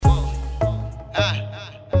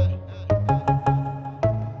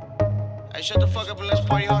Hey, shut the fuck up and let's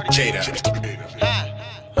party hard again.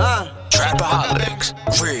 Trapaholics,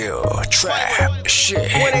 real trap shit.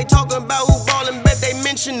 When they talking about who ballin', bet they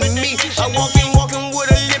mentionin' me. I walking with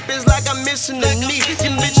a lip, it's like I'm missing a knee.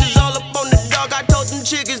 Them bitches all up on the dog, I told them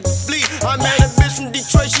chickens to flee. I met a bitch from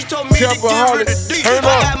Detroit, she told me to give her the D. I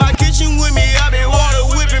got my kitchen with me, I been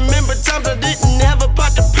water whipping. Remember times I didn't have a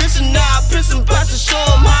pot to piss, and now I piss and pots to show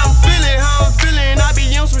them how I'm feeling. I be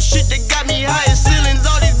on some shit that got me high as ceilings.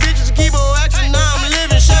 All these bitches keep on asking, now I'm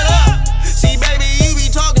living, shut up. See baby, you be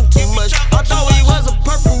talking too much. I thought we was a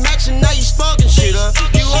perfect match and now you sparking shit up.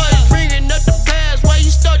 You always bringing up the past, why you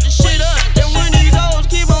start your shit up? And when these hoes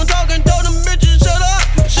keep on talking, told them bitches shut up.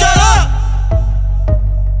 Shut up.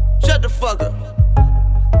 Shut the fuck up.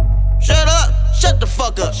 Shut up. Shut the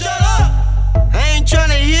fuck up. Shut up. I ain't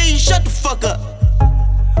tryna hear you, shut the fuck up.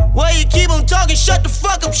 Why you keep on talking, shut the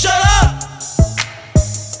fuck up. Shut up.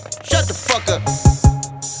 Shut the fuck up.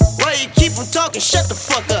 Why you keep on talking, shut the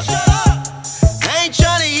fuck up. Shut up. I ain't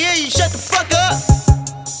tryna hear you, shut the fuck up.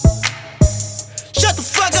 Shut the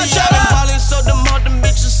fuck up, shut up. Ballin' so them all them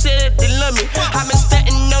bitches said they love me. I been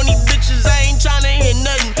stuntin' on these bitches, I ain't tryna hear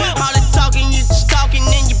nothing. All the talking, you just talking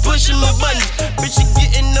and you pushing my buttons. Bitch, you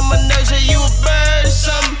getting on my nerves, hey, you a bird or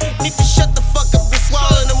something. Need to shut the fuck up and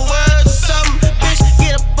swallow them words or something. Bitch,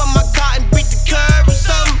 get up on my car and beat the curb or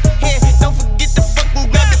something. Yeah, don't forget to fucking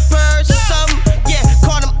grab the purse or something. Yeah,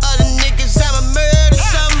 call them other niggas, I'm a murder or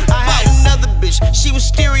something. I had another bitch, she was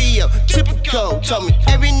stereo, typical. Told me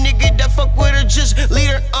every nigga that fuck with her, just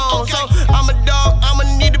lead her on. So I'm a dog, I'ma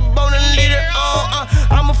need a bone and lead her on.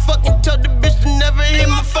 I'ma fucking tell the bitch to never hit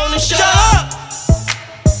my phone and shut up.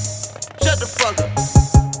 Shut the fuck up.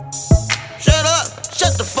 Shut up.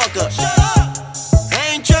 Shut the fuck up. Shut up.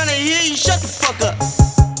 I ain't tryna hear you. Shut the fuck up.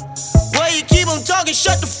 Why you keep on talking?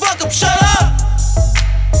 Shut the fuck up. Shut up.